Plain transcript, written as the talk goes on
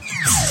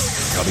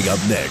Coming up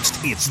next,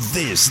 it's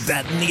This,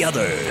 That, and the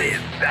Other.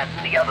 This, That,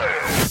 and the Other.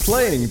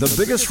 Playing the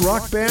biggest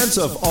rock bands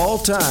of all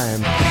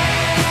time.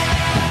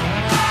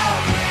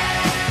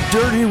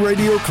 Dirty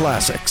Radio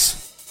Classics.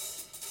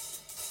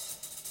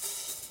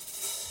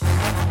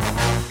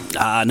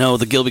 No,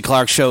 the Gilby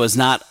Clarke Show is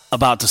not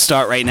about to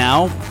start right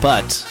now,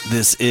 but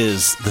this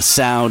is the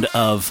sound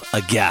of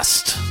a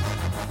guest.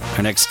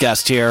 Our next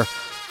guest here,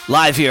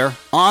 live here,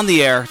 on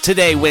the air,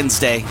 today,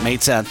 Wednesday, May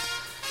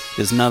 10th,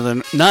 is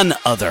none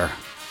other.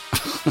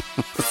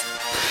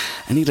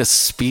 I need a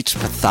speech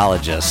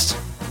pathologist.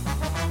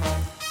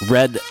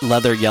 Red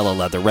leather, yellow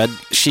leather.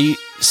 She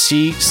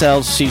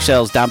sells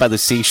seashells down by the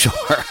seashore.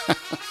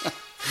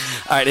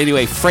 All right,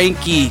 anyway,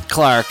 Frankie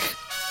Clarke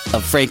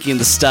of Frankie and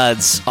the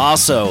Studs,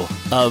 also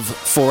of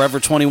Forever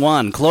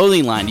 21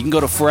 clothing line. You can go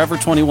to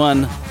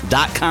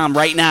forever21.com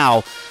right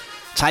now,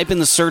 type in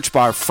the search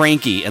bar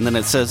Frankie, and then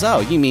it says, oh,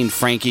 you mean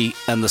Frankie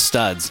and the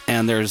Studs.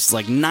 And there's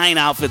like 9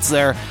 outfits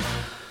there,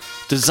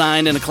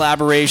 designed in a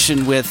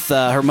collaboration with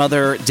her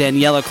mother,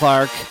 Daniela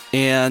Clarke.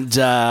 And,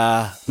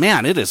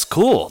 man, it is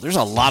cool. There's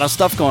a lot of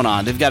stuff going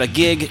on. They've got a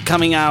gig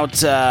coming out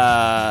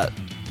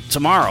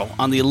tomorrow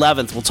on the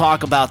 11th. We'll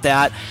talk about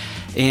that.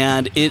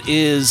 And it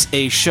is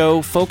a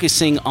show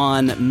focusing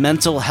on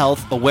Mental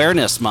Health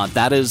Awareness Month.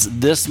 That is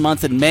this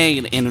month in May.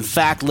 And in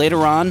fact,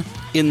 later on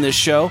in this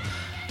show,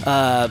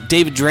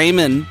 David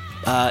Draymond,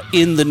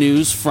 in the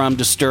news from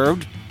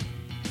Disturbed,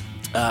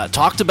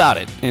 talked about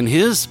it in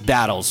his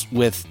battles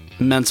with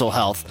mental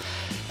health.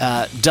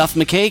 Duff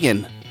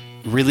McKagan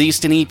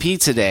released an EP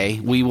today.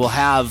 We will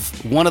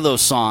have one of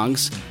those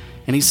songs.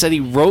 And he said he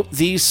wrote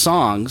these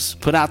songs,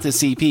 put out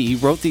this EP, he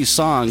wrote these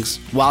songs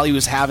while he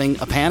was having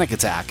a panic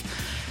attack.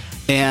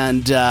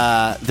 And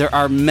there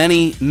are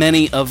many,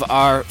 many of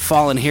our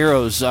fallen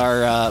heroes,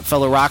 our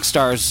fellow rock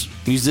stars,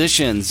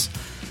 musicians,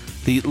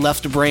 the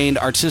left-brained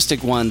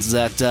artistic ones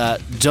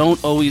that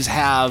don't always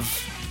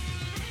have,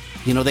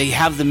 they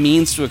have the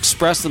means to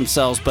express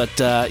themselves, but,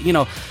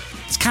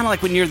 it's kind of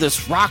like when you're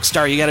this rock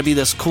star, you got to be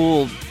this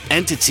cool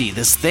entity,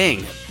 this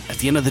thing. At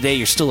the end of the day,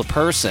 you're still a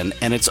person,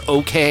 and it's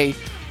okay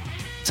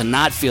to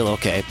not feel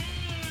okay.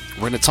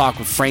 We're going to talk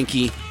with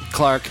Frankie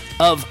Clarke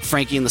of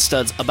Frankie and the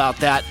Studs about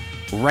that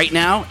right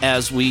now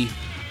as we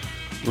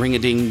ring a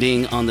ding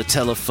ding on the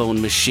telephone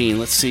machine.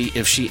 Let's see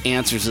if she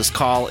answers this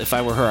call. If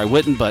I were her, I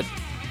wouldn't, but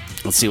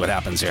let's see what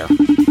happens here.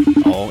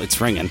 Oh, it's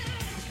ringing.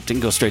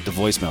 Didn't go straight to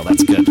voicemail.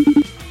 That's good.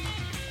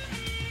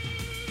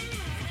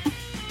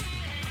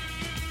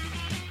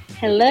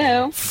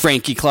 Hello.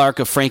 Frankie Clarke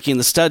of Frankie and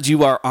the Studs.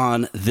 You are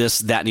on This,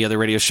 That, and the Other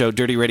radio show,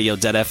 Dirty Radio,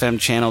 Dead FM,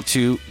 Channel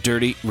 2,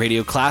 Dirty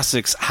Radio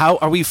Classics. How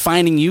are we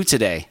finding you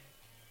today?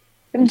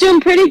 I'm doing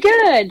pretty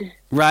good.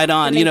 Right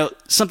on.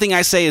 Something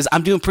I say is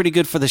I'm doing pretty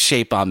good for the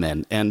shape I'm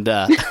in. And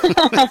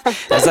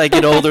as I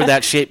get older,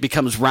 that shape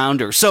becomes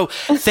rounder. So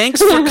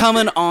thanks for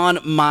coming on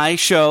my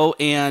show.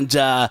 And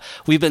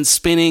we've been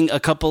spinning a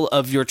couple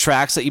of your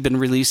tracks that you've been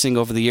releasing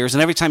over the years.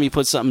 And every time you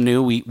put something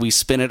new, we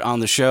spin it on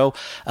the show.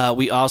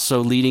 We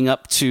also, leading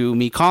up to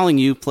me calling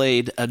you,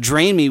 played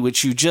Drain Me,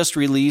 which you just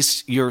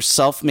released your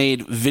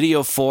self-made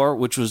video for,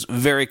 which was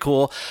very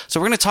cool. So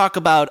we're going to talk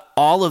about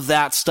all of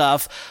that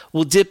stuff.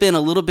 We'll dip in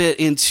a little bit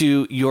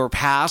into your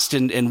past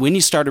and when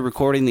you started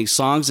recording these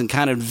songs and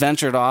kind of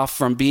ventured off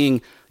from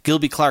being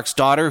Gilby Clarke's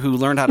daughter who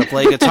learned how to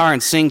play guitar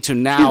and sing to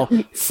now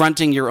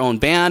fronting your own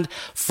band,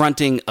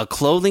 fronting a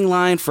clothing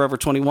line, Forever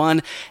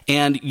 21,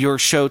 and your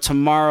show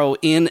tomorrow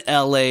in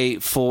LA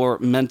for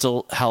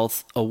Mental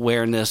Health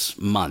Awareness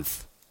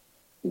Month.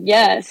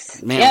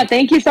 Yes. Man. Yeah,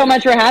 thank you so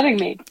much for having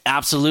me.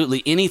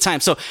 Absolutely.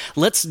 Anytime. So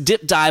let's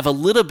dive a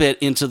little bit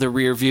into the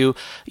rear view.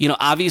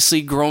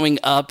 Obviously growing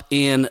up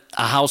in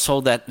a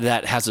household that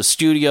has a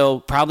studio,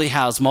 probably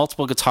has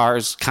multiple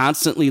guitars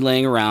constantly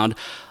laying around,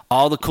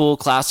 all the cool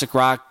classic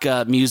rock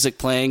music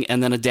playing,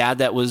 and then a dad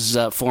that was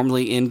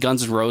formerly in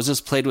Guns N'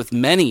 Roses, played with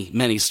many,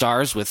 many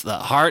stars, with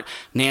Hart,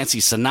 Nancy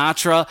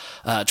Sinatra,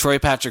 Troy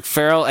Patrick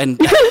Farrell, and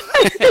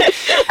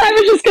I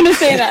was just going to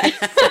say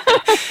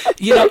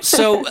that.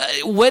 So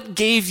what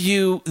gave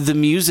you the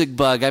music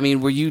bug? I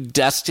mean, were you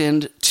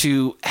destined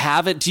to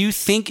have it? Do you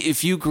think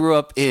if you grew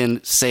up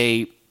in,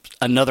 say,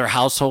 another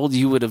household,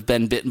 you would have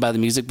been bitten by the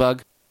music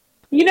bug?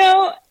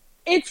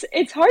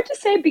 It's hard to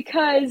say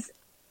because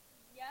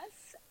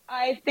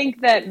I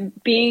think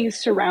that being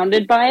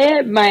surrounded by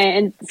it,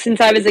 and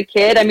since I was a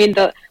kid, I mean,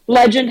 the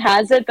legend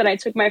has it that I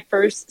took my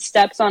first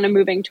steps on a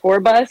moving tour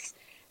bus.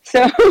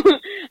 So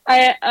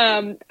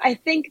I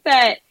think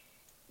that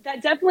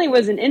definitely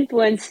was an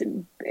influence.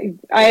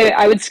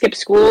 I would skip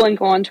school and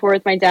go on tour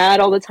with my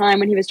dad all the time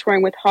when he was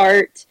touring with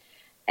Hart.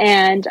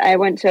 And I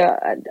went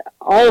to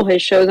all of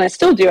his shows, and I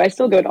still do. I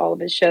still go to all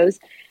of his shows.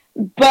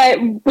 But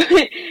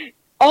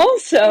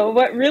also,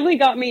 what really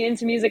got me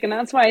into music, and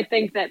that's why I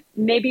think that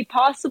maybe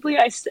possibly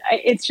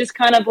it's just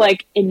kind of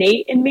like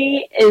innate in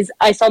me, is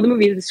I saw the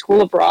movie The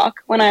School of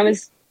Rock when I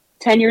was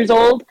 10 years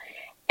old,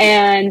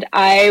 and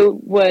I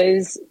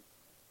was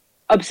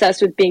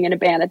obsessed with being in a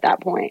band at that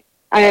point.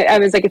 I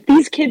was like, if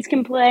these kids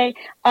can play,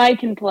 I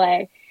can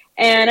play.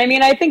 And I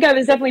mean, I think I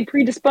was definitely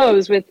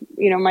predisposed with,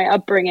 my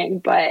upbringing,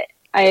 but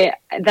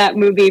that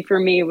movie for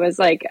me was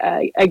like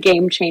a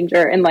game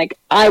changer, and like,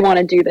 I want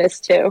to do this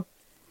too.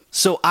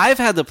 So I've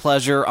had the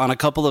pleasure on a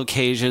couple of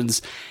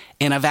occasions,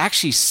 and I've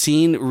actually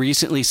seen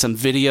recently some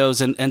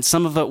videos and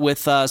some of it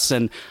with us,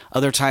 and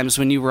other times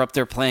when you were up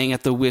there playing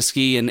at the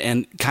Whiskey,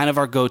 and kind of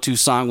our go-to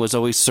song was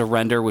always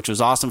Surrender, which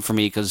was awesome for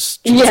me because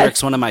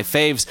Trick's one of my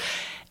faves.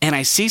 And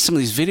I see some of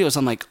these videos,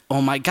 I'm like,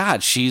 oh my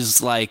God,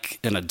 she's like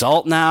an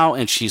adult now,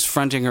 and she's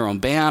fronting her own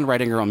band,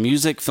 writing her own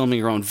music,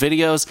 filming her own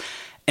videos.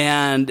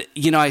 And,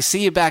 I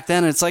see you back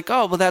then, and it's like,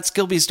 oh, well, that's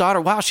Gilby's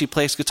daughter. Wow, she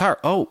plays guitar.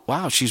 Oh,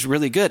 wow, she's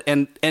really good.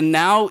 And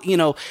now,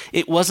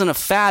 it wasn't a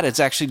fad. It's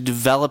actually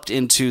developed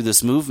into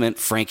this movement,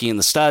 Frankie and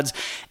the Studs,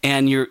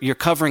 and you're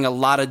covering a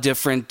lot of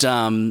different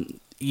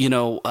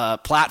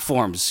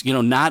platforms,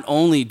 not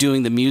only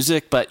doing the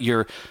music, but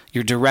you're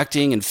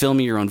directing and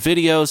filming your own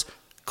videos,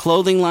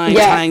 clothing line,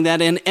 tying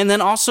that in, and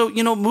then also,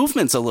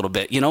 movements a little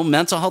bit,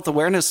 Mental Health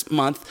Awareness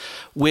Month,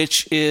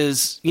 which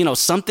is,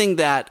 something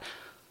that,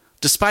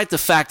 despite the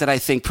fact that I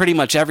think pretty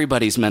much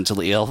everybody's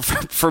mentally ill,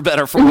 for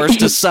better or for worse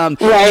to some,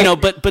 right.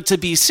 But to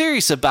be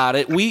serious about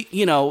it, we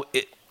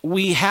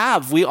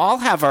all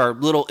have our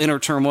little inner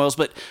turmoils,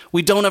 but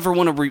we don't ever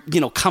want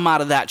to, come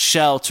out of that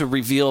shell to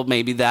reveal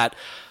maybe that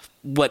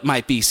what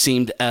might be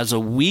seemed as a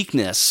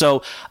weakness.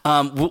 So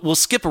we'll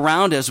skip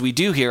around as we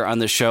do here on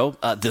the show,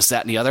 this,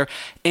 that, and the other,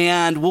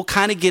 and we'll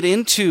kind of get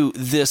into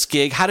this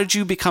gig. How did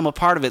you become a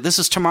part of it? This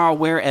is tomorrow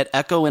where, at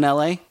Echo in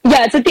LA?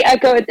 Yeah, it's at the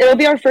Echo. It'll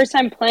be our first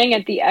time playing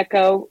at the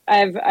Echo.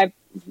 I've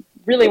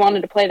really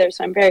wanted to play there,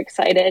 so I'm very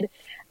excited.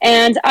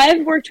 And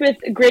I've worked with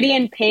Gritty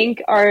and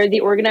Pink, are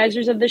the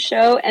organizers of the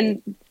show,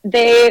 and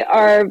they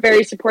are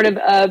very supportive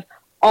of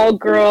all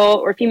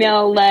girl or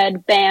female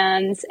led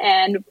bands.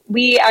 And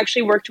we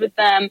actually worked with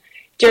them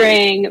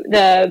during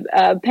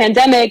the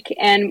pandemic,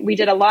 and we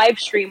did a live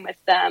stream with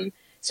them.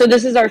 So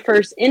this is our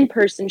first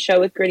in-person show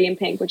with Gritty and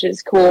Pink, which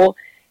is cool.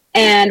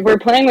 And we're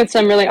playing with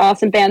some really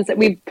awesome bands that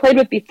we've played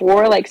with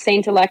before, like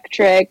Saint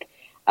Electric.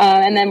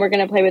 And then we're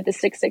going to play with the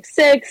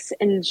 666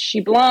 and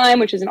Sublime,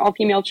 which is an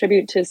all-female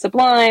tribute to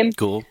Sublime.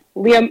 Cool.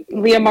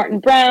 Leah Martin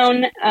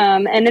Brown.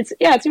 And it's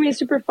going to be a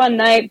super fun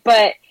night.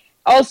 But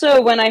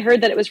also, when I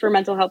heard that it was for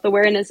Mental Health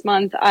Awareness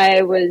Month,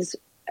 I was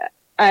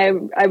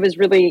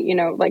really,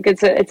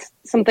 it's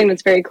something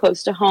that's very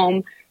close to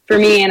home for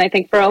me, and I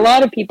think for a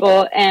lot of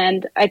people.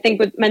 And I think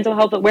with mental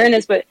health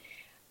awareness, what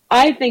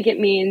I think it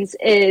means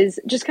is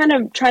just kind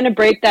of trying to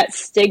break that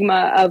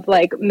stigma of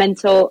like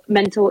mental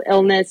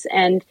illness,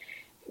 and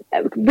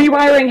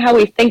rewiring how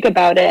we think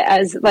about it.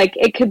 As like,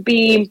 it could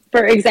be,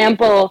 for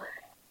example,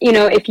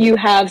 if you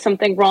have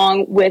something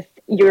wrong with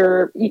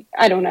your,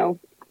 I don't know,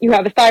 you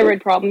have a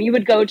thyroid problem, you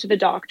would go to the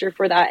doctor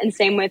for that. And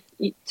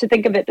to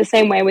think of it the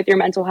same way with your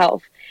mental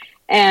health.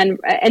 And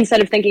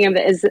instead of thinking of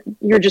it as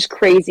you're just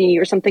crazy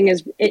or something,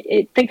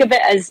 think of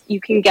it as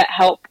you can get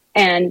help,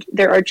 and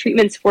there are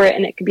treatments for it,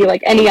 and it could be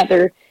like any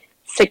other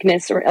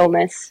sickness or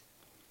illness.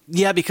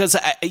 Yeah, because,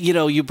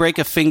 you break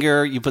a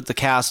finger, you put the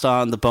cast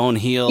on, the bone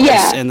heals,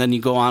 and then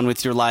you go on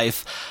with your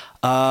life.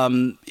 But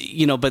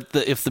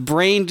if the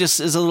brain just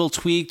is a little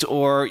tweaked,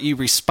 or you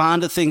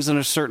respond to things in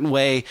a certain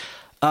way,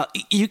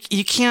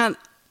 you can't,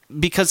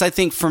 because I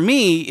think for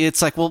me,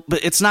 it's like, well,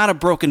 but it's not a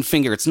broken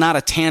finger. It's not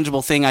a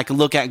tangible thing I can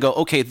look at and go,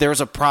 okay,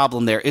 there's a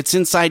problem there. It's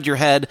inside your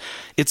head.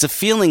 It's a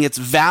feeling. It's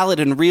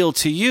valid and real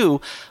to you,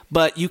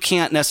 but you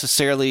can't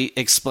necessarily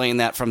explain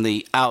that from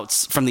the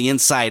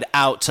inside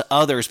out to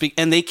others.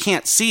 And they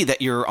can't see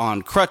that you're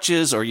on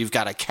crutches or you've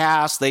got a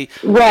cast. They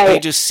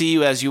just see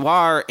you as you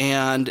are,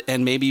 and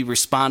maybe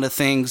respond to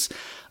things,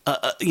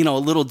 a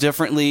little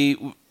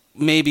differently,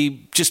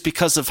 maybe just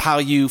because of how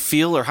you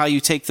feel or how you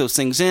take those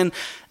things in,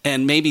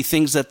 and maybe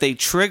things that they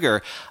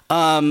trigger.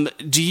 Have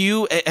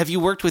you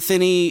worked with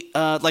any,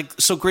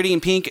 so Gritty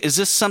and Pink, is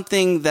this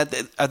something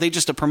are they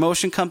just a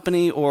promotion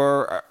company,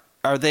 or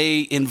are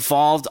they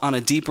involved on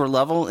a deeper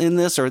level in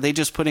this, or are they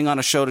just putting on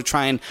a show to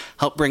try and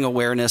help bring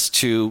awareness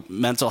to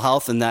mental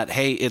health, and that,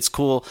 hey, it's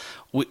cool.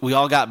 We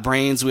all got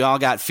brains, we all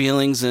got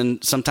feelings,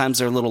 and sometimes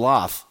they're a little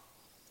off?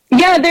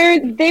 Yeah,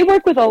 they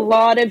work with a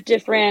lot of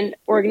different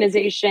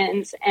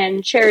organizations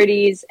and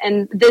charities,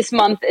 and this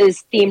month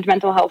is themed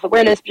Mental Health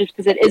Awareness just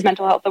because it is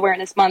Mental Health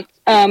Awareness Month.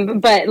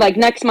 But like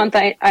next month,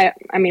 I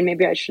mean,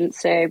 maybe I shouldn't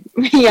say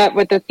yet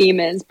what the theme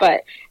is,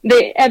 but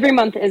every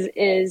month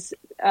is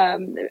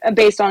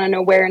based on an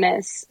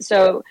awareness.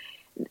 So,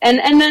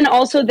 and then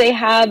also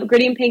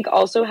Gritty and Pink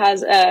also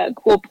has a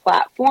cool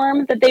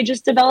platform that they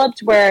just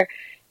developed where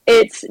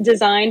it's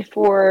designed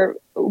for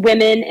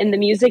women in the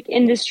music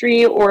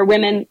industry or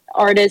women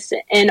artists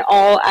in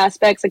all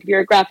aspects. Like if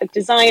you're a graphic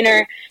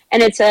designer,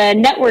 and it's a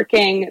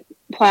networking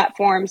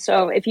platform.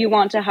 So if you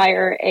want to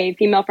hire a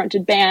female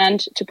fronted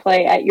band to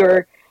play at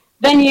your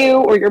venue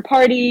or your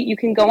party, you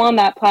can go on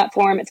that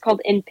platform. It's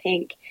called In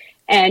Pink,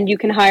 and you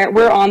can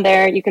we're on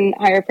there. You can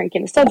hire Frankie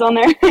and the Studs on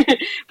there.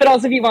 But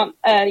also if you want,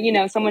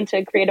 someone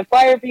to create a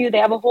flyer for you, they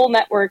have a whole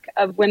network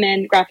of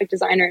women graphic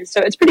designers. So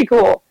it's pretty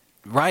cool.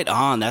 Right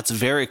on. That's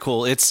very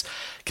cool. It's,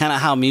 kind of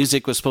how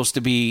music was supposed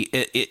to be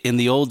in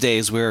the old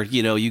days, where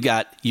you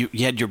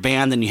had your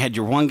band, then you had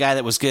your one guy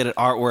that was good at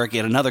artwork, you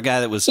had another guy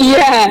that was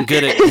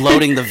good at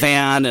loading the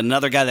van, and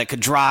another guy that could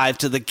drive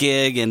to the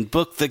gig and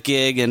book the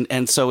gig,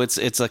 and so it's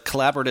a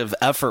collaborative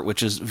effort,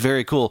 which is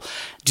very cool.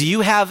 Do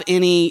you have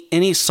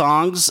any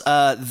songs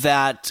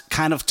that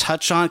kind of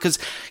touch on, because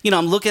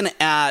I'm looking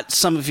at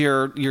some of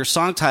your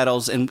song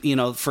titles, and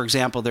for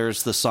example,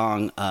 there's the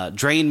song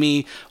Drain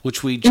Me,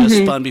 which we just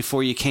spun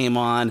before you came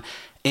on,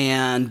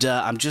 and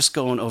I'm just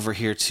going over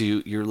here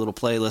to your little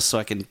playlist so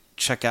I can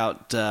check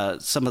out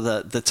some of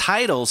the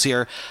titles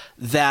here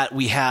that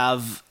we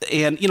have,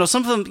 and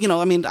some of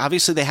them,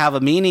 obviously they have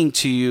a meaning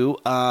to you.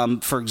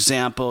 For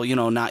example,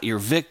 Not Your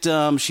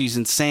Victim, She's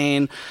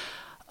Insane,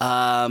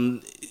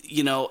 and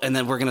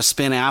then we're going to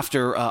spin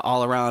after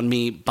All Around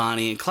Me,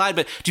 Bonnie and Clyde.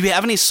 But do you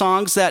have any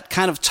songs that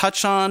kind of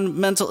touch on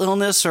mental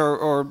illness,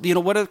 or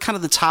what are kind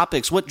of the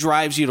topics? What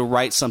drives you to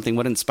write something?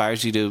 What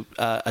inspires you to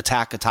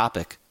attack a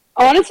topic?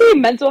 Honestly,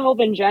 mental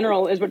health in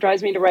general is what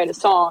drives me to write a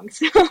song.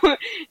 So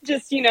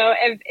just,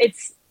 if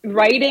it's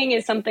writing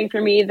is something for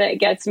me that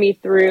gets me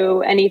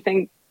through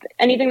anything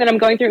that I'm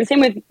going through. Same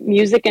with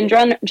music in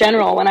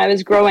general. When I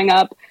was growing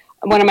up,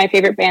 one of my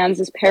favorite bands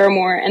is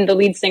Paramore, and the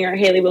lead singer,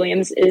 Hayley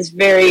Williams, is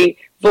very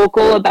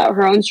vocal about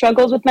her own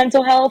struggles with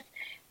mental health.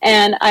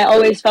 And I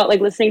always felt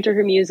like listening to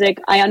her music,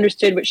 I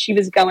understood what she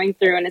was going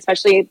through. And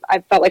especially I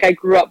felt like I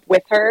grew up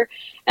with her.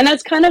 And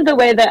that's kind of the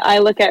way that I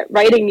look at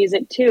writing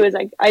music too, is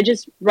I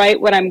just write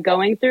what I'm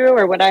going through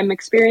or what I'm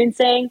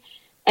experiencing.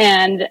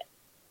 And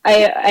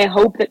I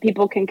hope that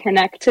people can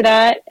connect to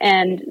that.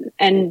 And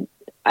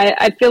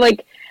I feel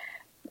like,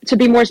 to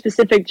be more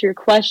specific to your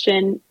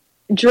question,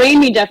 Drain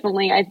Me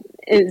definitely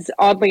is,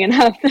 oddly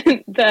enough,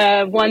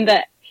 the one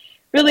that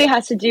really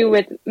has to do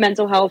with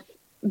mental health,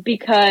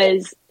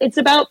 because it's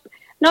about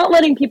not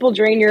letting people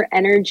drain your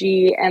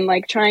energy and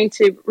like trying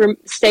to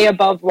stay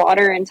above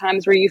water in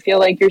times where you feel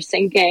like you're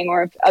sinking,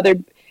 or if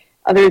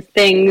other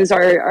things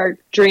are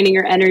draining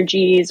your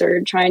energies,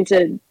 or trying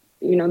to,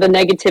 the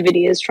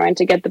negativity is trying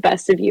to get the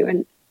best of you,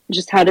 and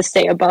just how to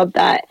stay above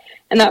that.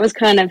 And that was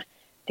kind of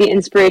the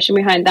inspiration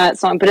behind that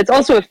song. But it's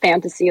also a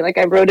fantasy. Like,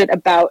 I wrote it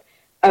about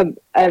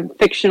a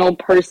fictional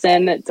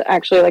person that's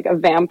actually like a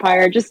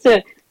vampire, just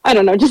to make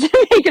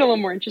it a little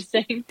more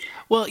interesting.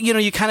 Well,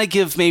 you kind of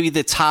give maybe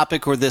the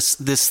topic, or this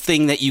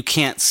thing that you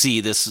can't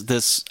see,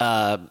 this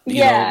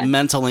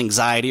mental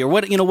anxiety, or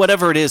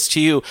whatever it is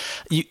to you,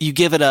 you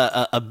give it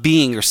a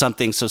being or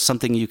something, so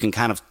something you can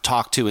kind of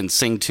talk to and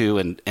sing to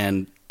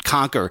and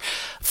conquer.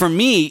 For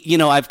me,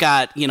 I've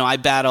got, I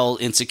battle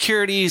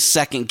insecurities,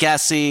 second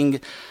guessing,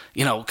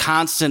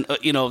 constant,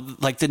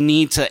 like the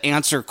need to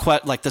answer,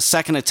 like the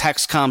second a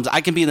text comes,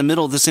 I can be in the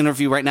middle of this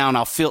interview right now and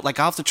I'll feel like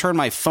I'll have to turn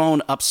my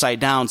phone upside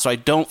down so I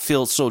don't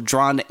feel so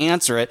drawn to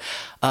answer it.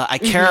 I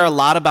care a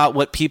lot about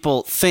what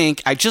people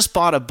think. I just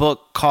bought a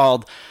book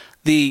called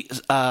the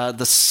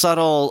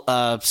subtle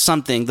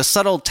something, the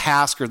subtle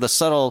task, or the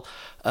subtle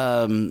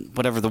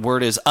whatever the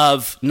word is,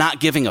 of not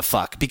giving a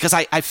fuck, because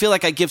I feel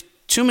like I give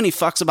too many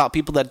fucks about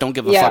people that don't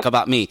give a fuck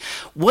about me.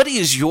 What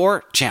is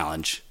your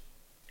challenge?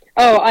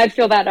 Oh, I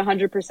feel that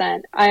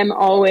 100%. I'm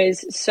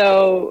always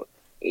so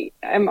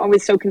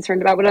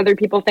concerned about what other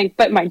people think.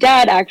 But my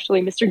dad,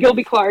 actually, Mr.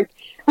 Gilby Clarke,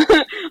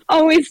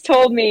 always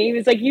told me, he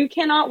was like, you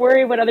cannot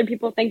worry what other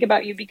people think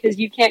about you, because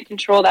you can't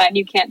control that and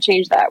you can't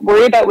change that.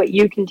 Worry about what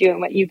you can do and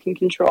what you can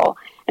control.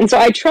 And so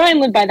I try and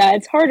live by that.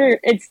 It's harder.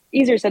 It's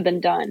easier said than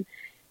done.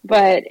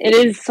 But it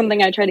is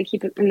something I try to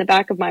keep in the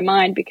back of my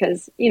mind,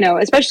 because,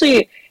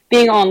 especially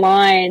being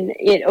online,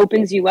 it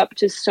opens you up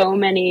to so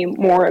many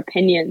more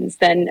opinions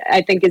than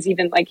I think is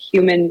even like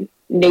human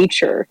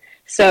nature.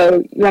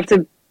 So you have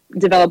to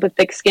develop a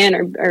thick skin,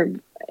 or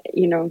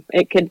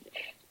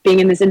being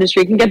in this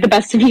industry can get the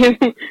best of you.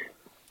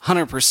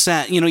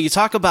 100%. You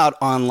talk about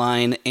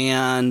online,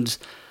 and,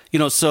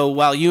 so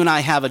while you and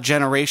I have a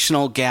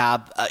generational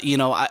gap,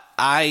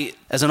 I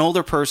as an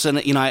older person,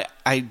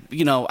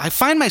 I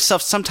find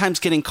myself sometimes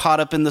getting caught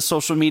up in the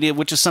social media,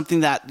 which is something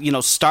that,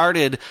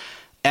 started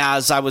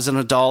as I was an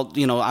adult,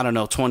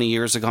 20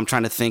 years ago. I'm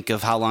trying to think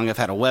of how long I've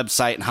had a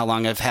website and how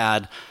long I've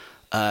had,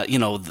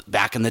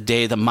 back in the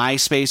day, the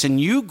MySpace.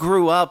 And you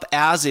grew up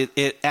as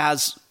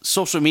as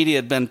social media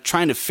had been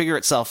trying to figure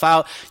itself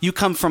out. You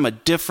come from a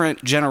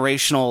different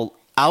generational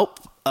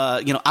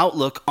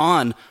outlook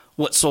on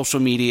what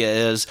social media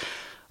is.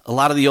 A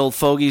lot of the old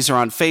fogies are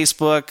on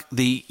Facebook.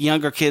 The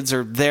younger kids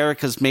are there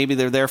because maybe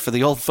they're there for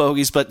the old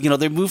fogies, but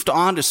they moved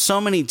on to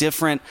so many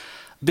different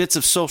bits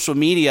of social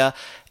media.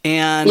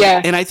 And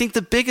I think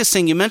the biggest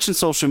thing, you mentioned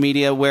social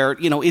media, where,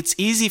 it's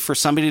easy for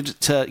somebody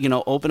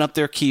to open up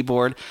their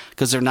keyboard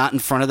because they're not in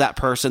front of that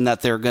person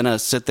that they're going to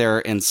sit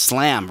there and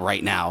slam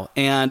right now.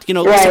 And,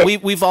 listen,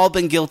 we've all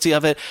been guilty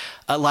of it.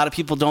 A lot of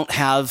people don't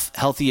have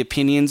healthy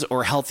opinions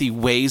or healthy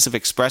ways of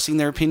expressing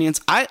their opinions.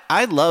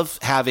 I love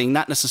having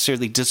not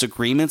necessarily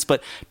disagreements,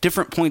 but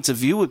different points of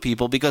view with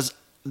people, because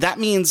that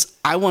means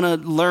I want to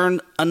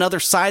learn another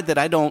side that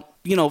I don't,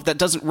 that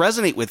doesn't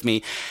resonate with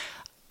me.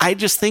 I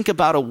just think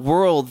about a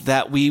world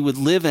that we would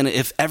live in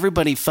if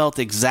everybody felt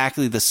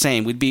exactly the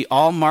same. We'd be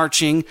all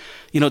marching,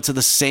 to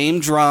the same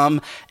drum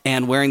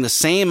and wearing the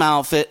same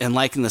outfit and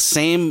liking the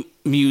same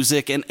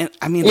music. And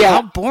I mean,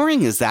 how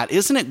boring is that?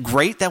 Isn't it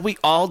great that we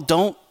all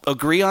don't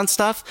agree on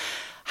stuff?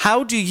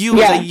 How do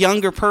you, as a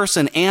younger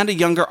person and a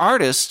younger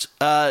artist,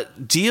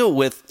 deal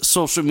with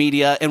social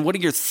media? And what are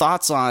your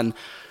thoughts on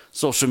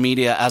social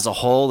media as a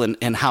whole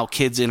and how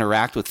kids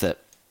interact with it?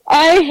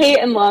 I hate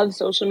and love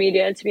social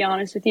media, to be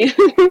honest with you.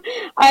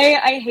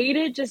 I hate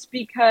it just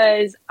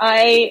because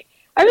I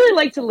really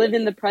like to live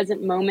in the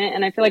present moment.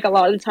 And I feel like a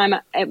lot of the time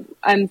I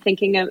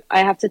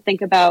have to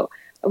think about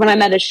when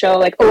I'm at a show,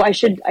 like, oh, I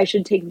should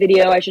take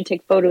video, I should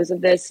take photos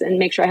of this and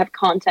make sure I have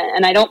content.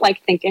 And I don't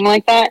like thinking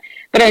like that,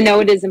 but I know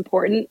it is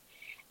important.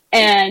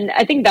 And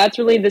I think that's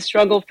really the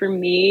struggle for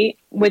me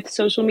with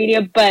social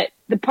media. But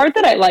the part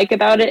that I like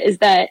about it is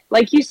that,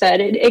 like you said,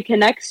 it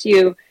connects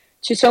you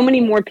to so many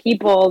more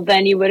people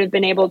than you would have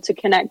been able to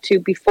connect to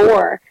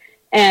before.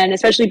 And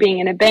especially being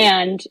in a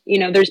band,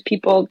 there's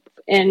people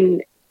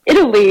in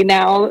Italy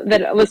now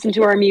that listen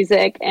to our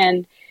music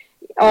and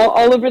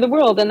all over the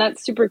world. And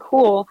that's super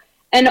cool.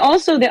 And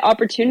also the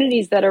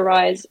opportunities that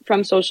arise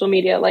from social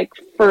media. Like,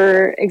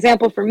 for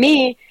example, for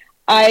me,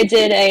 I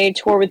did a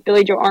tour with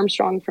Billie Joe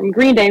Armstrong from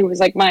Green Day, who was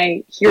like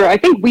my hero. I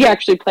think we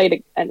actually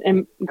played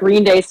a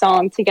Green Day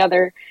song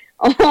together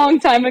a long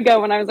time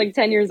ago when I was like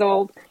 10 years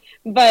old.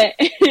 But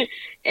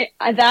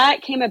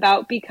that came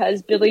about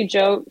because Billie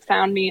Joe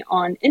found me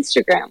on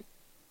Instagram.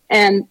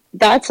 And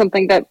that's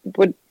something that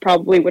would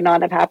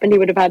not have happened. He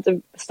would have had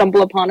to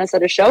stumble upon us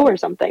at a show or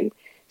something.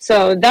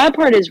 So that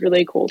part is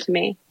really cool to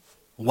me.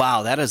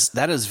 Wow, that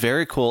is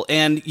very cool.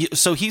 And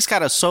so he's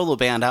got a solo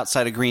band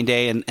outside of Green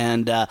Day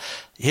and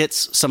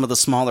hits some of the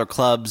smaller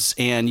clubs.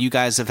 And you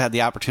guys have had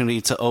the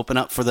opportunity to open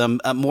up for them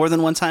more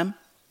than one time?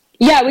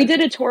 Yeah, we did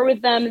a tour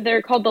with them.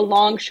 They're called The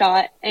Long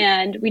Shot,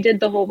 and we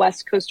did the whole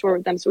West Coast tour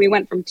with them. So we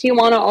went from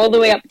Tijuana all the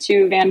way up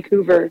to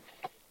Vancouver,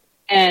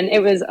 and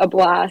it was a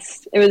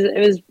blast. It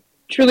was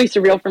truly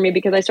surreal for me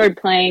because I started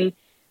playing.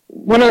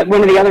 One of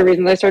the other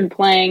reasons I started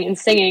playing and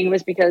singing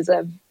was because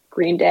of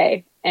Green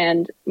Day.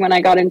 And when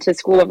I got into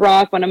School of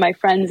Rock, one of my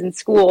friends in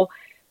school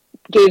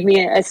gave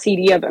me a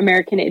CD of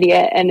American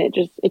Idiot, and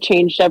it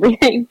changed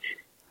everything.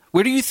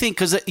 Where do you think,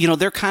 because,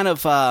 they're kind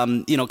of,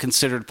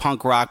 considered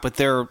punk rock, but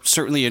they're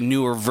certainly a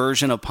newer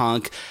version of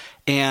punk.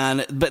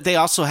 But they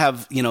also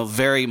have,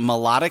 very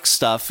melodic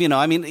stuff,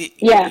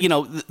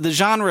 the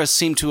genres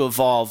seem to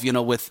evolve,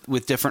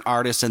 with different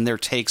artists and their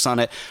takes on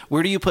it.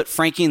 Where do you put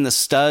Frankie and the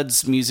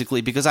Studs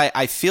musically? Because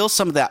I feel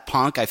some of that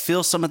punk. I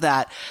feel some of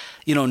that,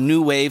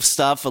 new wave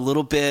stuff, a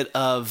little bit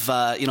of,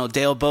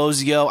 Dale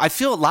Bozio. I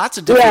feel lots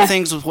of different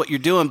things with what you're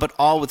doing, but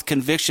all with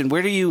conviction.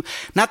 Where do you,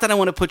 not that I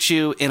want to put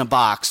you in a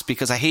box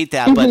because I hate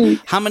that, but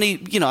how many,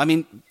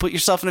 put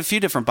yourself in a few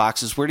different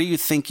boxes. Where do you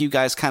think you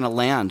guys kind of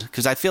land?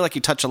 Because I feel like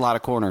you touch a lot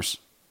of corners.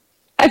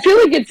 I feel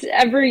like it's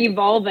ever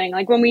evolving.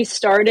 Like when we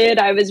started,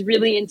 I was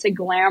really into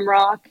glam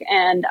rock,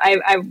 and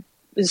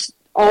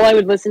all I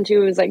would listen to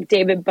was like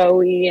David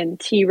Bowie and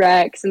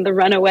T-Rex and the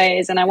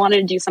Runaways, and I wanted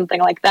to do something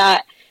like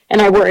that.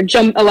 And I wore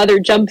a leather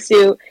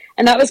jumpsuit,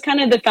 and that was kind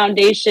of the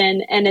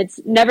foundation, and it's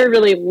never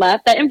really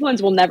left. That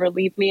influence will never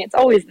leave me. It's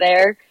always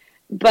there.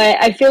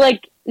 But I feel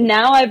like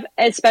now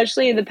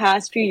especially in the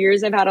past few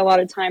years, I've had a lot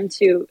of time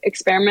to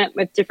experiment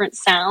with different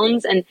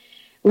sounds and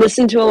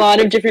listen to a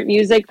lot of different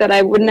music that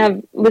I wouldn't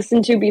have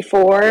listened to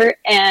before.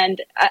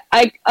 And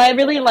I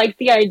really like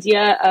the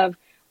idea of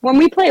when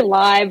we play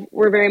live,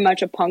 we're very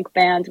much a punk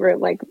band. We're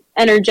like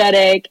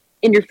energetic,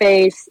 in your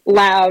face,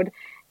 loud.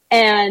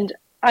 And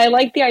I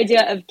like the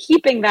idea of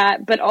keeping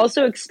that, but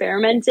also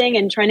experimenting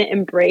and trying to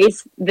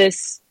embrace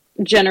this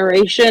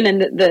generation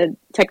and the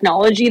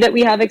technology that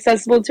we have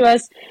accessible to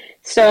us.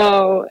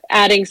 So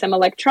adding some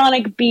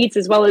electronic beats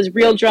as well as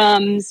real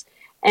drums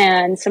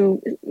and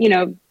some,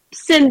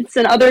 synths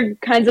and other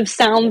kinds of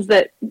sounds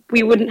that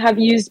we wouldn't have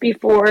used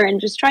before, and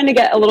just trying to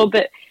get a little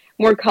bit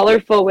more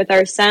colorful with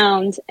our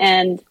sound.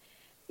 And,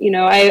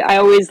 I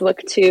always look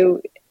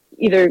to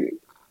either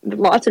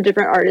lots of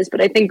different artists,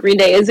 but I think Green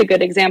Day is a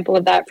good example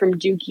of that, from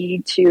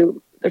Dookie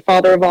to the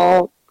father of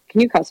all.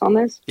 Can you cuss on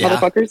this? Yeah,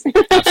 motherfuckers?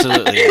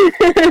 Absolutely.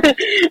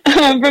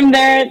 From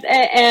there,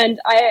 and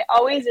I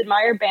always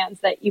admire bands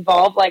that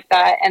evolve like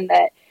that, and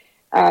that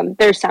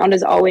their sound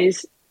is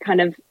always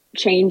kind of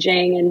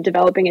changing and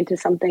developing into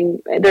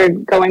something. They're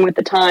going with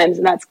the times,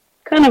 and that's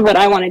kind of what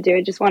I want to do.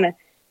 I just want to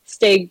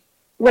stay,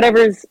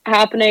 whatever's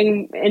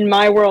happening in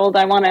my world,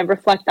 I want to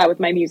reflect that with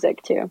my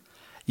music too.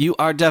 You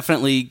are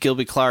definitely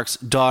Gilby Clarke's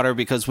daughter,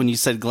 because when you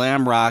said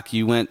glam rock,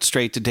 you went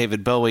straight to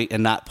David Bowie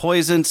and not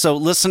Poison. So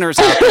listeners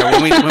out there,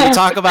 when we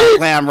talk about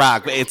glam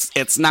rock,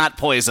 it's not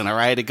Poison, all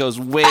right? It goes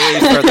way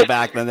further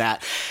back than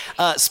that.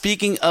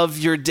 Speaking of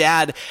your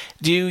dad,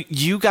 do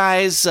you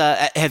guys,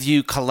 have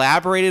you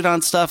collaborated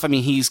on stuff? I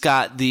mean, he's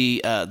got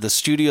the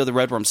studio, the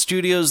Red Worm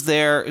Studios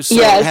there. So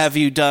yes. Have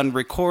you done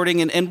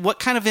recording? And what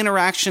kind of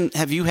interaction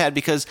have you had?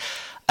 Because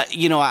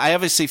I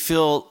obviously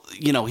feel,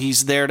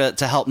 he's there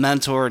to help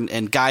mentor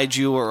and guide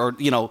you or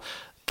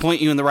point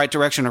you in the right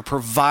direction or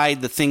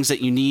provide the things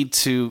that you need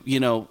to,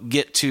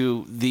 get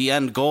to the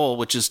end goal,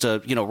 which is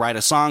to, write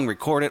a song,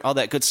 record it, all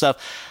that good stuff.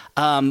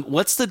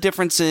 What's the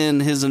difference in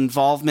his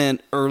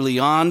involvement early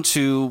on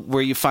to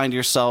where you find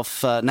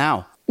yourself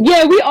now?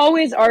 Yeah, we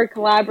always are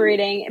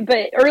collaborating,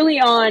 but early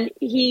on,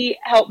 he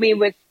helped me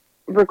with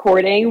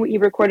recording. He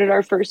recorded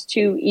our first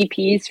 2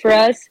 EPs for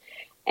us,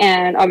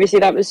 and obviously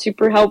that was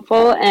super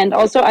helpful. And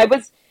also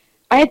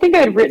I think I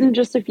had written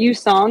just a few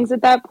songs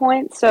at that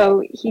point,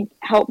 so he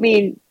helped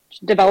me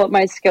develop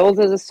my skills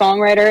as a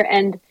songwriter.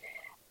 And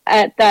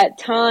at that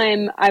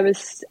time, I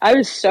was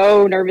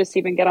so nervous to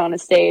even get on a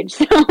stage.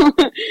 So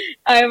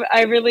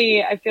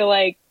I feel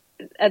like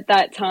at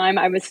that time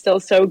I was still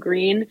so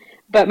green,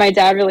 but my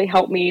dad really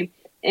helped me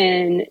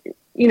in,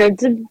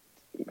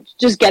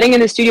 just getting in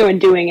the studio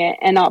and doing it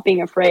and not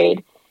being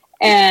afraid.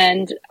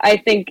 And I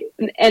think,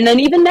 and then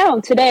even now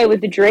today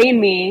with the Drain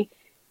Me,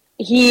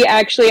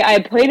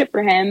 I played it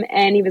for him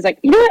and he was like,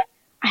 you know what?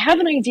 I have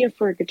an idea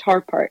for a guitar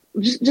part.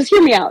 Just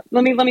hear me out.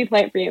 Let me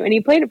play it for you. And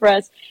he played it for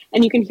us,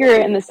 and you can hear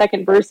it in the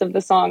second verse of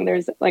the song.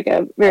 There's like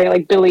a very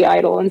like Billy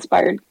Idol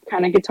inspired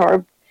kind of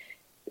guitar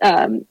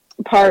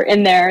part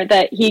in there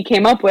that he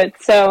came up with.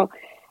 So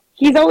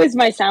he's always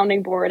my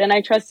sounding board, and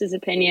I trust his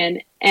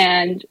opinion.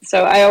 And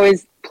so I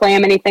always play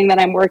him anything that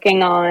I'm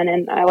working on,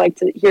 and I like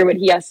to hear what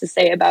he has to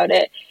say about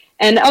it.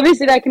 And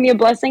obviously that can be a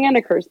blessing and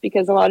a curse,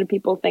 because a lot of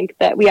people think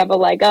that we have a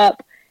leg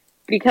up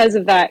because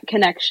of that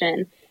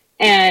connection.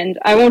 And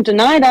I won't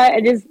deny that.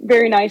 It is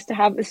very nice to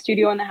have a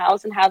studio in the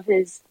house and have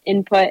his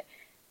input.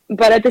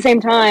 But at the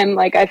same time,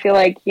 like, I feel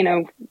like,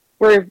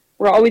 we're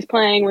always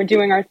playing, we're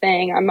doing our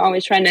thing. I'm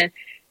always trying to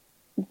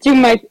do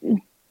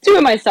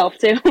it myself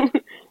too.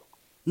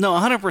 No,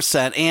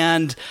 100%.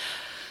 And,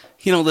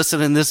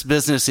 listen, in this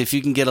business, if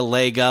you can get a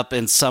leg up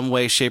in some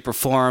way, shape, or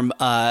form,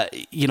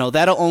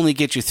 that'll only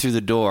get you through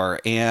the door.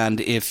 And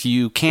if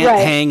you can't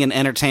hang and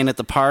entertain at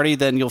the party,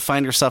 then you'll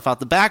find yourself out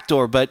the back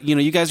door. But,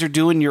 you guys are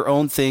doing your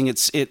own thing.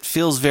 It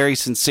feels very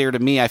sincere to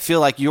me. I feel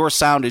like your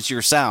sound is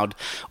your sound,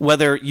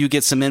 whether you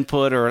get some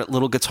input or a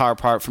little guitar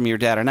part from your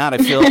dad or not. I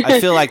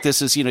feel like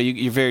this is,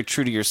 you're very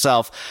true to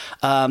yourself.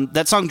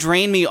 That song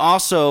Drain Me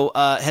also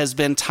has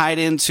been tied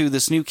into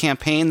this new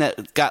campaign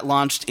that got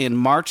launched in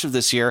March of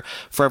this year,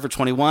 Forever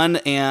 21,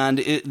 and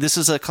this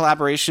is a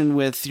collaboration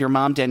with your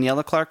mom,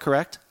 Daniela Clarke,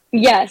 correct?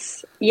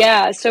 Yes.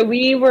 Yeah. So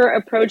we were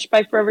approached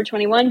by Forever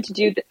 21 to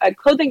do a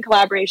clothing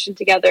collaboration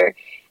together,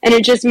 and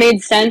it just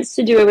made sense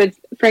to do it with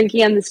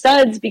Frankie and the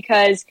Studs,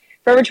 because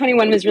Forever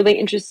 21 was really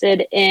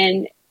interested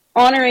in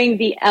honoring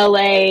the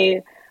LA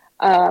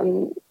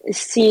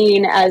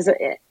scene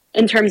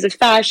in terms of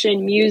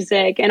fashion,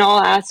 music, and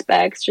all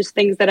aspects, just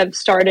things that have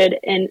started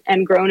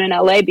and grown in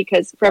LA,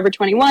 because Forever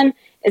 21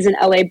 is an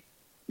LA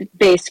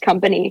based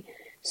company.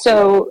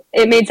 So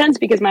it made sense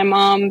because my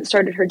mom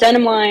started her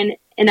denim line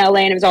in LA,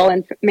 and it was all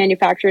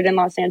manufactured in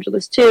Los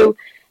Angeles too.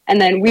 And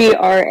then we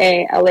are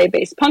a LA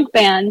based punk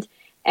band,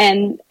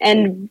 and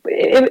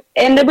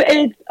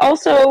it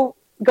also,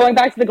 going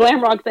back to the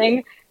glam rock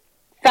thing,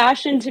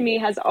 fashion to me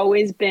has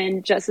always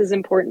been just as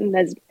important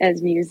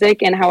as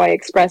music and how I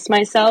express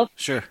myself.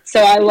 Sure.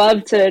 So I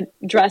love to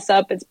dress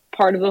up. It's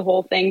part of the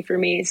whole thing for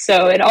me.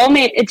 So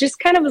it just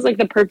kind of was like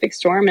the perfect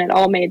storm, and it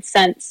all made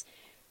sense.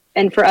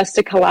 And for us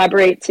to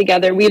collaborate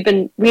together, we had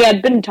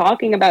been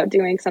talking about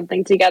doing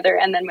something together,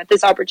 and then with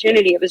this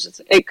opportunity,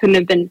 it couldn't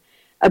have been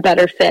a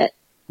better fit.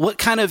 What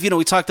kind of,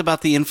 we talked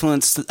about the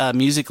influence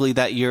musically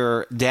that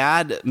your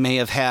dad may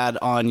have had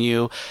on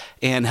you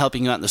and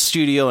helping you out in the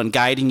studio and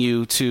guiding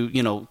you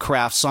to,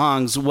 craft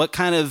songs. What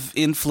kind of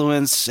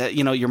influence,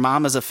 your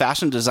mom as a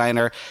fashion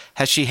designer,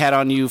 has she had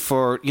on you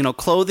for,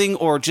 clothing,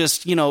 or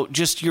just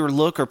your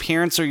look or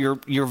appearance or your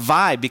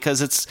vibe?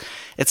 Because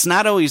it's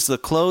not always the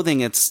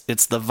clothing, it's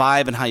the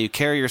vibe and how you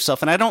carry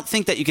yourself. And I don't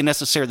think that you can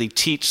necessarily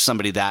teach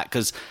somebody that,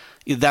 because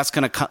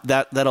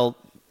that'll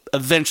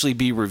eventually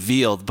be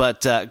revealed.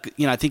 But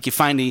I think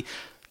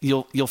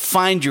you'll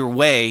find your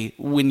way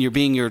when you're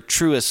being your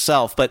truest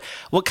self. But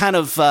what kind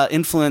of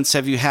influence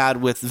have you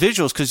had with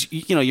visuals? Because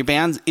your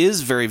band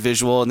is very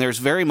visual, and there's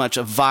very much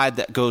a vibe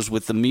that goes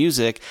with the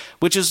music,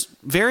 which is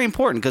very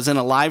important, because in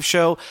a live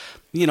show,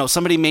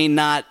 somebody may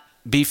not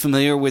be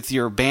familiar with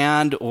your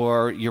band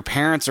or your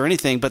parents or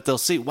anything, but they'll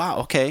see, wow,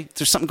 okay,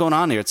 there's something going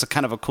on here. It's a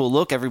kind of a cool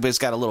look. Everybody's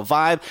got a little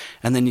vibe.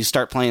 And then you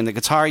start playing the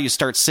guitar, you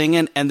start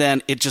singing, and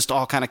then it just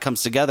all kind of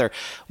comes together.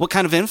 What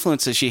kind of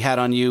influence has she had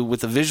on you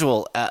with the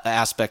visual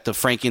aspect of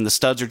Frankie and the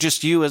Studs, or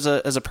just you as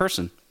a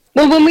person?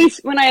 Well,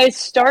 when I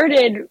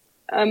started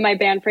my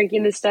band, Frankie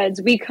and the Studs,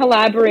 we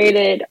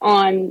collaborated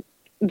on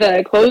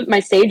my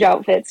stage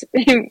outfits.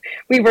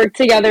 We worked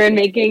together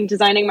in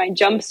designing my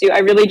jumpsuit. I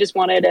really just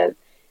wanted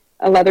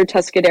a leather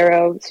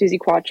Tuscadero Susie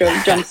Quattro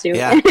jumpsuit.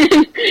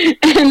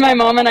 And my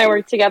mom and I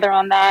worked together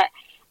on that.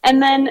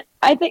 And then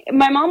I think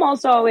my mom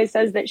also always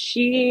says that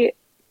she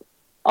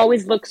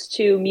always looks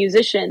to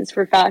musicians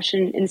for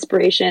fashion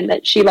inspiration,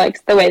 that she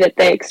likes the way that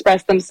they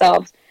express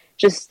themselves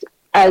just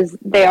as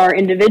they are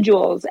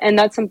individuals. And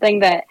that's something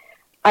that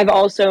I've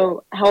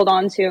also held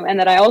on to, and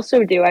that I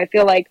also do. I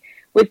feel like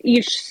with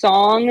each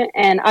song.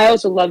 And I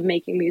also love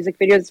making music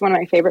videos. It's one of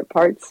my favorite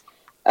parts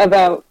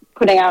about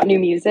putting out new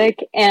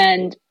music.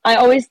 And I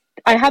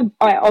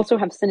also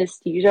have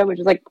synesthesia, which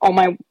is like all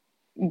my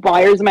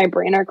wires in my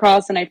brain are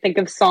crossed, and I think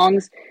of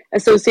songs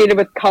associated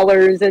with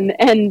colors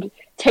and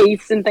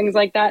tastes and things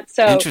like that.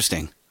 So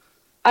interesting.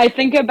 I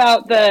think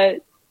about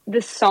the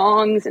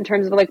songs in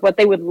terms of like what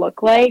they would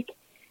look like.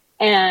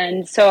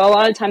 And so a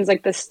lot of times,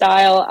 like the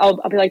style,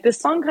 I'll be like, this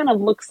song kind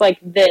of looks like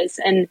this,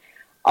 and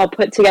I'll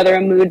put together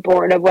a mood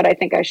board of what I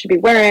think I should be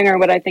wearing or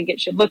what I think it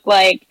should look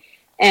like.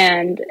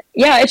 And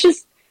yeah, it's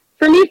just,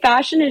 for me,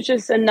 fashion is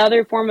just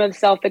another form of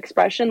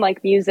self-expression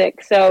like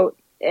music. So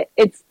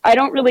I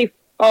don't really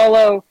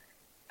follow,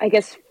 I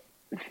guess,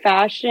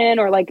 fashion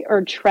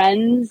or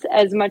trends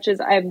as much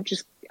as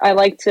I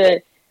like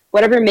to,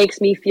 whatever makes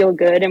me feel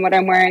good and what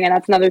I'm wearing. And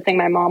that's another thing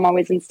my mom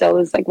always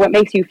instilled is like, what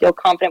makes you feel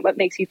confident, what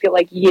makes you feel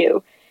like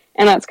you.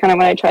 And that's kind of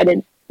what I try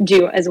to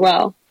do as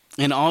well.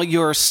 And all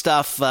your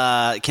stuff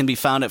can be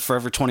found at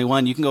Forever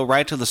 21. You can go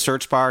right to the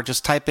search bar,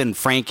 just type in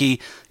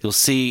Frankie. You'll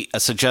see a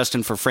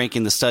suggestion for Frankie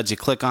and the Studs. You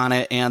click on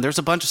it, and there's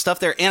a bunch of stuff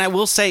there. And I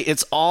will say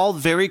it's all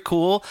very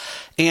cool,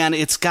 and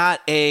it's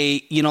got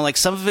a, like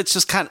some of it's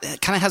just kind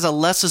of has a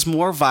less is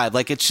more vibe.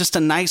 Like it's just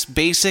a nice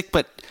basic,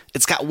 but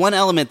it's got one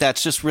element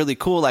that's just really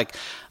cool. Like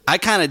I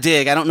kind of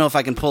dig. I don't know if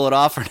I can pull it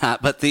off or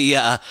not, but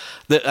the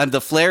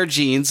flare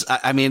jeans.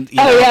 I mean,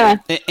 yeah,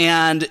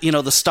 and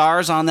the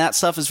stars on that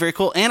stuff is very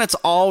cool, and it's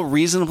all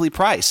reasonably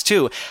priced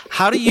too.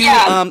 How do you?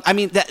 Yeah. I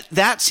mean,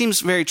 that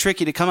seems very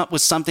tricky to come up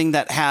with something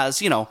that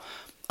has a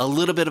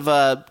little bit of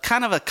a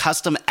kind of a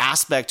custom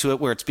aspect to it,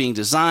 where it's being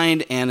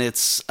designed and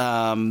it's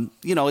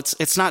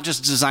it's not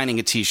just designing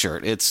a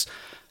t-shirt. It's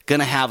going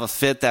to have a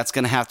fit that's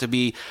going to have to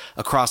be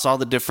across all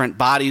the different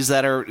bodies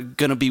that are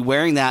going to be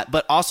wearing that,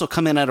 but also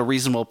come in at a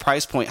reasonable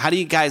price point. How do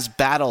you guys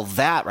battle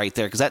that right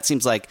there? Because that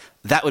seems like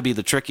that would be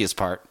the trickiest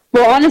part.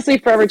 Well, honestly,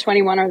 Forever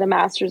 21 are the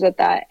masters at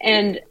that.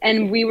 And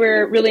we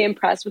were really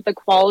impressed with the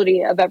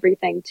quality of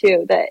everything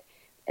too, that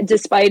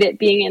despite it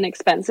being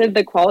inexpensive,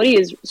 the quality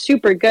is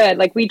super good.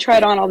 Like we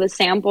tried on all the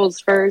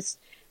samples first.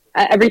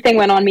 Everything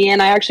went on me,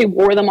 and I actually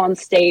wore them on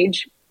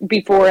stage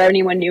before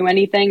anyone knew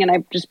anything, and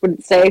I just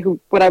wouldn't say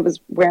what I was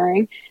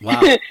wearing.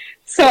 Wow.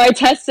 So I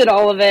tested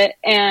all of it,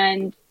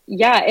 and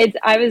yeah,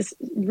 I was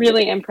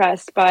really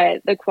impressed by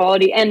the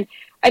quality. And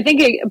I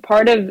think a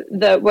part of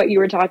what you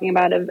were talking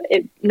about of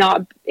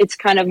it's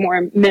kind of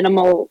more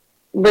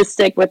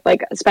minimalistic with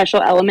like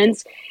special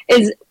elements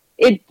is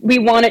we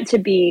want it to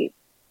be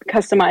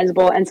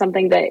customizable and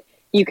something that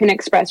you can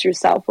express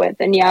yourself with.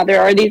 And yeah,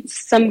 there are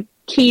some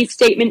key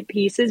statement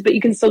pieces, but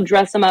you can still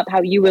dress them up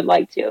how you would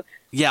like to.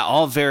 Yeah,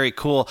 all very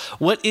cool.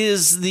 What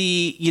is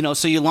the,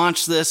 so you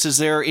launched this, is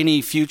there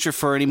any future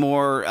for any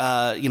more,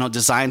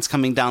 designs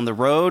coming down the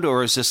road,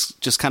 or is this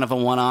just kind of a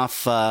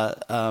one-off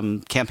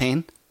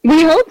campaign?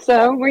 We hope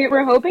so.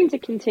 We're hoping to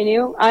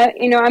continue.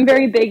 I'm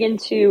very big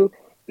into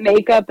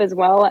makeup as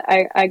well.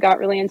 I got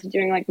really into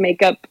doing like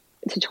makeup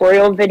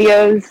tutorial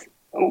videos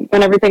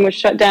when everything was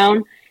shut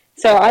down.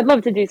 So I'd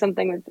love to do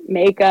something with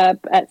makeup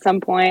at some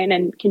point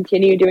and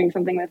continue doing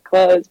something with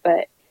clothes,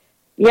 but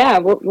yeah,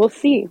 we'll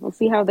see. We'll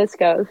see how this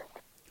goes.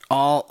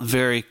 All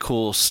very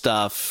cool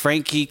stuff.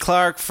 Frankie,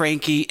 Clarke,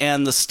 Frankie,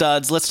 and the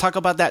Studs. Let's talk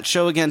about that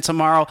show again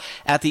tomorrow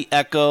at the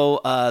Echo,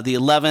 the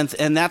 11th,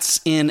 and that's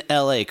in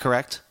LA,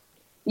 correct?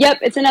 Yep,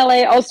 it's in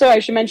LA. Also, I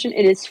should mention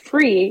it is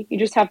free. You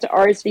just have to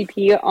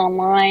RSVP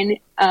online.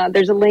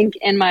 There's a link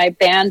in my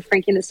band,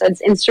 Frankie and the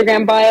Studs,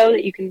 Instagram bio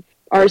that you can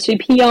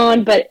RSVP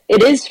on, but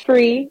it is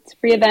free. It's a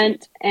free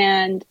event,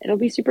 and it'll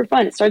be super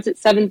fun. It starts at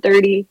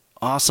 7:30.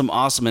 Awesome.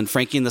 And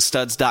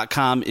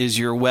frankieandthestuds.com is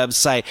your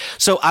website.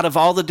 So out of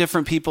all the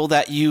different people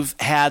that you've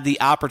had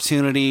the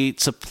opportunity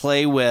to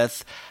play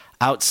with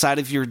outside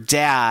of your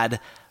dad,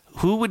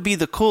 who would be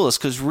the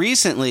coolest? Because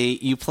recently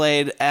you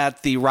played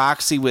at the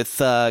Roxy with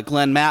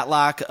Glenn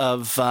Matlock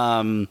of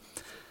the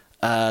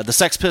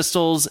Sex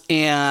Pistols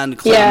and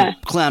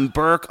Clem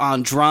Burke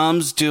on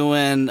drums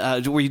doing,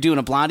 were you doing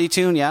a Blondie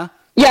tune, yeah?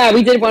 Yeah,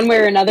 we did One Way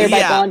or Another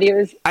by Blondie. It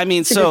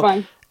was super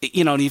fun.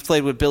 You've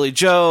played with Billy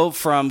Joe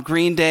from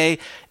Green Day.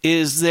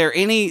 Is there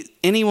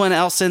anyone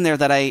else in there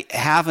that I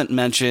haven't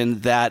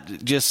mentioned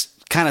that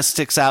just kind of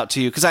sticks out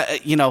to you? Because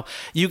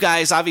you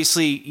guys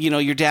obviously,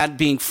 your dad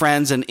being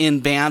friends and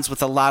in bands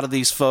with a lot of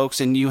these folks,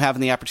 and you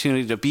having the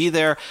opportunity to be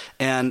there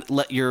and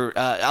let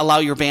allow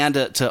your band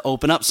to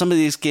open up some of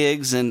these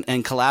gigs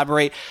and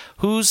collaborate.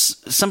 Who's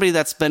somebody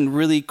that's been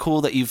really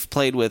cool that you've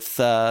played with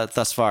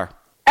thus far?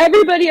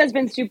 Everybody has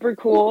been super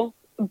cool,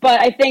 but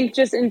I think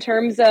just in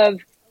terms of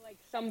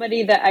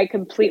somebody that I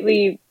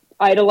completely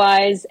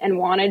idolized and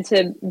wanted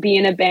to be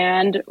in a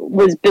band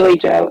was Billy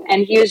Joe.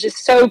 And he was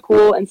just so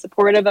cool and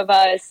supportive of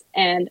us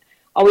and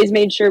always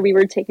made sure we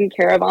were taken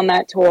care of on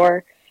that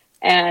tour.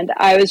 And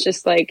I was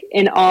just like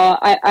in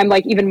awe. I'm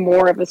like even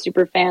more of a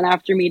super fan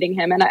after meeting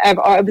him. And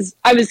I was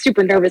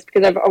super nervous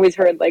because I've always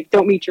heard like,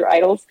 don't meet your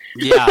idols.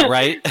 Yeah,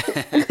 right.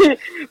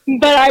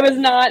 But I was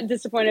not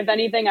disappointed. If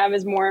anything, I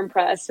was more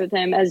impressed with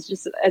him as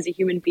a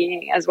human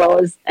being as well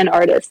as an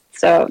artist.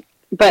 So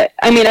But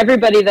I mean,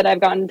 everybody that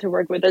I've gotten to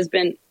work with has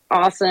been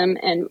awesome.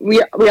 And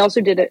we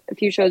also did a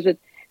few shows with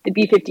the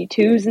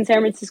B-52s in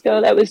San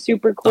Francisco. That was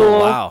super cool. Oh,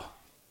 wow.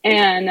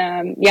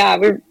 And yeah,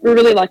 we're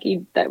really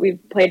lucky that we've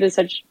played with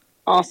such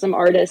awesome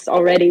artists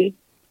already.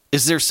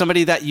 Is there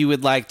somebody that you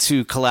would like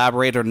to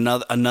collaborate, or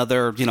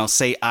another,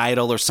 say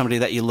idol or somebody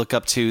that you look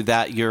up to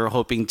that you're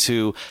hoping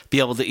to be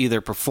able to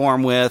either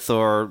perform with,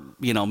 or,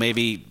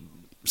 maybe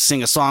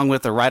sing a song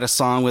with, or write a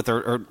song with,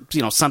 or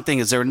something?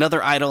 Is there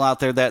another idol out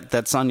there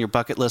that's on your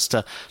bucket list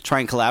to try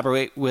and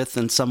collaborate with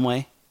in some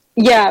way?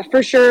 Yeah,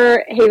 for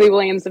sure. Hayley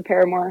Williams of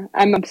Paramore.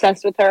 I'm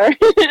obsessed with her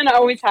and I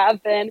always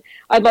have been.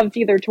 I'd love to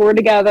either tour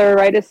together,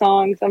 write a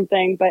song,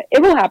 something, but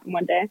it will happen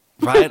one day.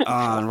 Right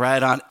on,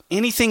 right on.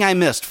 Anything I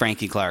missed,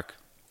 Frankie Clarke?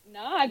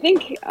 No, I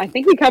think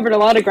we covered a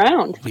lot of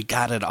ground. We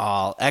got it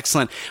all.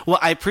 Excellent. Well,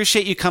 I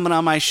appreciate you coming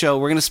on my show.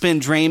 We're going to spin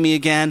Drain Me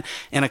again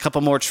and a couple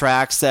more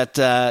tracks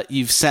that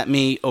you've sent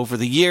me over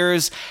the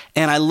years.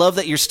 And I love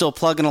that you're still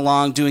plugging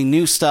along, doing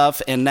new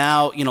stuff, and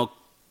now,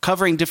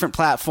 covering different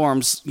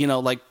platforms,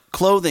 like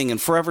clothing and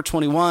Forever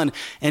 21,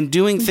 and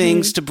doing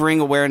things to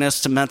bring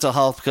awareness to mental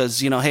health, because,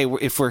 hey,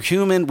 if we're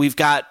human, we've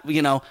got,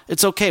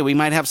 it's okay. We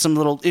might have some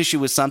little issue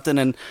with something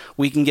and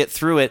we can get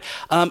through it.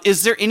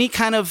 Is there any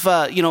kind of,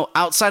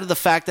 outside of the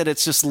fact that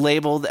it's just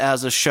labeled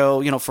as a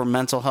show, for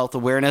mental health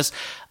awareness,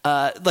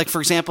 like,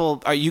 for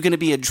example, are you going to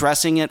be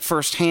addressing it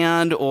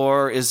firsthand,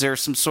 or is there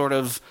some sort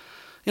of,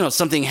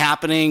 something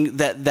happening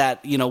that,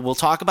 we'll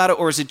talk about it,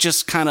 or is it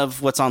just kind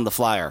of what's on the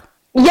flyer?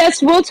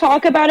 Yes, we'll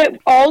talk about it.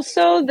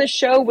 Also, the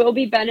show will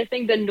be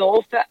benefiting the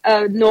Knoll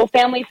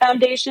Family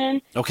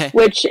Foundation,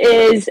 which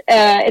is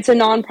it's a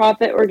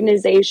nonprofit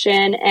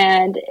organization,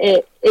 and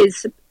it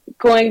is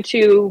going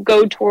to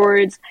go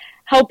towards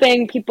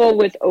helping people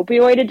with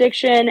opioid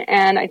addiction,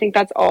 and I think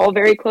that's all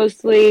very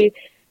closely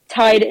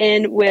tied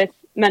in with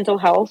mental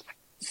health.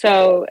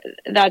 So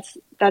that's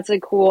a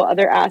cool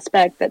other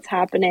aspect that's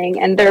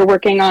happening, and they're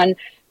working on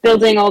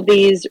building all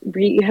these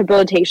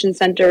rehabilitation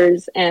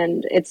centers,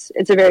 and it's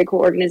a very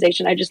cool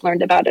organization. I just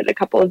learned about it a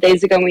couple of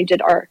days ago when we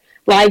did our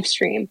live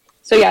stream.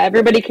 So yeah,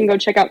 everybody can go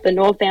check out the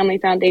Knoll Family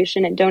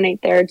Foundation and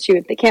donate there too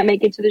if they can't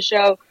make it to the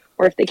show,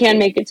 or if they can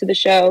make it to the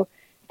show,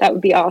 that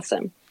would be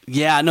awesome.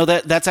 Yeah, no,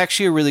 that's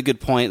actually a really good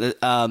point,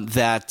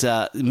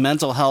 that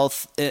mental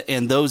health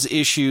and those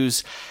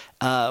issues,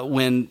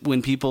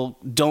 when people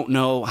don't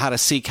know how to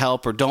seek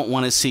help or don't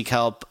want to seek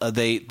help,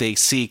 they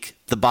seek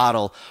the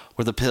bottle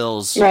or the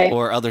pills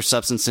or other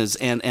substances,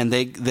 and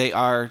they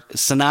are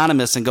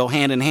synonymous and go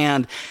hand in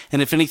hand.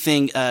 And if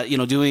anything,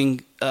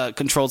 doing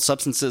controlled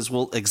substances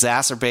will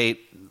exacerbate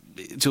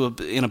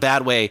in a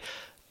bad way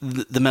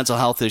the mental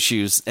health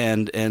issues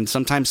and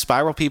sometimes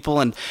spiral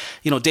people. And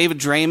David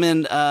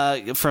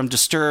Draymond from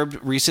Disturbed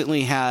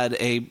recently had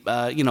a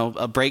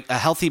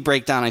healthy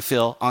breakdown, I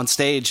feel, on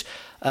stage,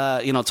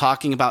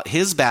 talking about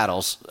his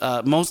battles.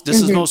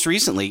 This is most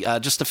recently,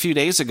 just a few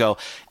days ago,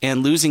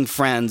 and losing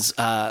friends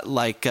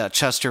like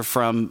Chester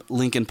from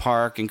Linkin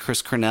Park and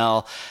Chris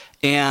Cornell.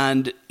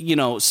 And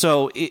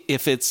so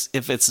if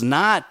it's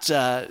not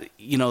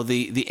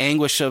the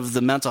anguish of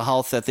the mental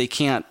health that they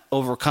can't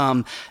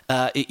overcome,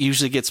 it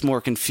usually gets more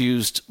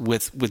confused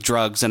with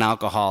drugs and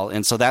alcohol.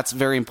 And so that's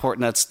very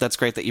important. That's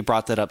great that you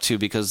brought that up too,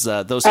 because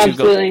those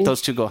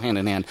two go hand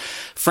in hand.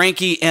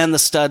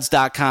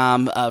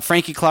 FrankieandtheStuds.com.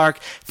 Frankie Clarke,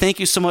 thank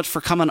you so much for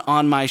coming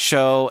on my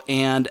show,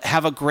 and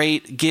have a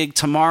great gig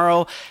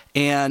tomorrow.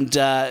 And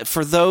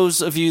for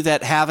those of you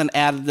that haven't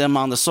added them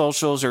on the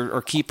socials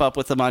or keep up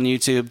with them on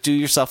YouTube, do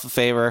yourself a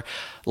favor,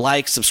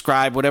 like,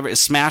 subscribe, whatever,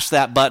 smash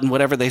that button,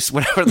 whatever the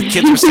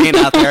kids are saying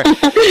out there,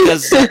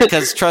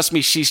 because trust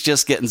me, she's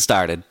just getting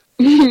started.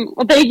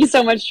 Well, thank you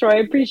so much, Troy.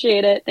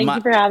 Appreciate it. Thank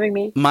you for having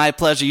me. My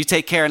pleasure. You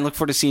take care and look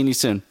forward to seeing you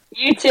soon.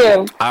 You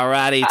too. All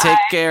righty. Take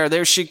care.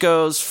 There she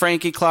goes,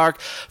 Frankie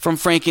Clarke from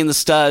Frankie and the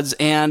Studs.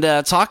 And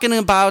talking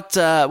about,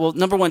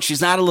 number one,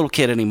 she's not a little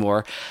kid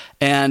anymore.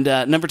 And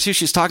number two,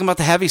 she's talking about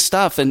the heavy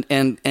stuff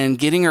and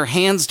getting her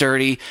hands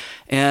dirty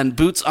and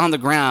boots on the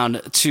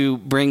ground to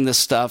bring this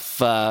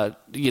stuff,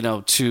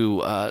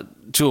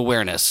 to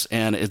awareness.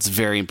 And it's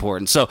very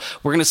important. So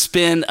we're going to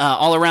spin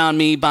All Around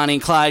Me, Bonnie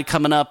and Clyde,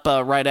 coming up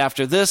right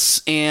after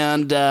this.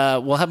 And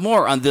we'll have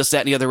more on this, that,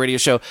 and the other radio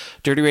show,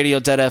 Dirty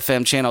Radio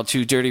FM, Channel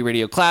 2, Dirty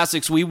Radio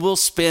Classics. We will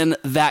spin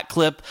that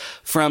clip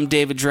from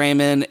David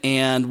Draymond,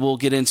 and we'll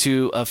get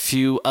into a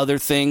few other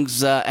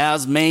things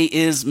as May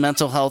is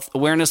Mental Health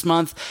Awareness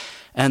Month.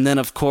 And then,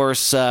 of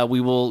course,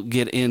 we will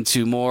get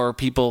into more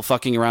people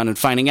fucking around and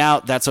finding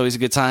out. That's always a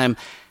good time.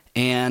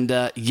 And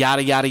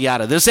yada, yada,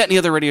 yada. This, that, and the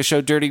other radio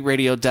show, Dirty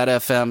Radio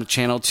FM,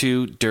 Channel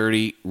 2,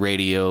 Dirty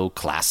Radio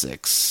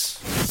Classics.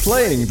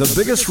 Playing the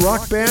biggest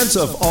rock bands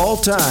of all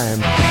time.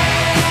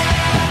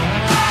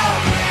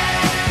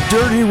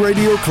 Dirty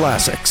Radio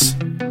Classics.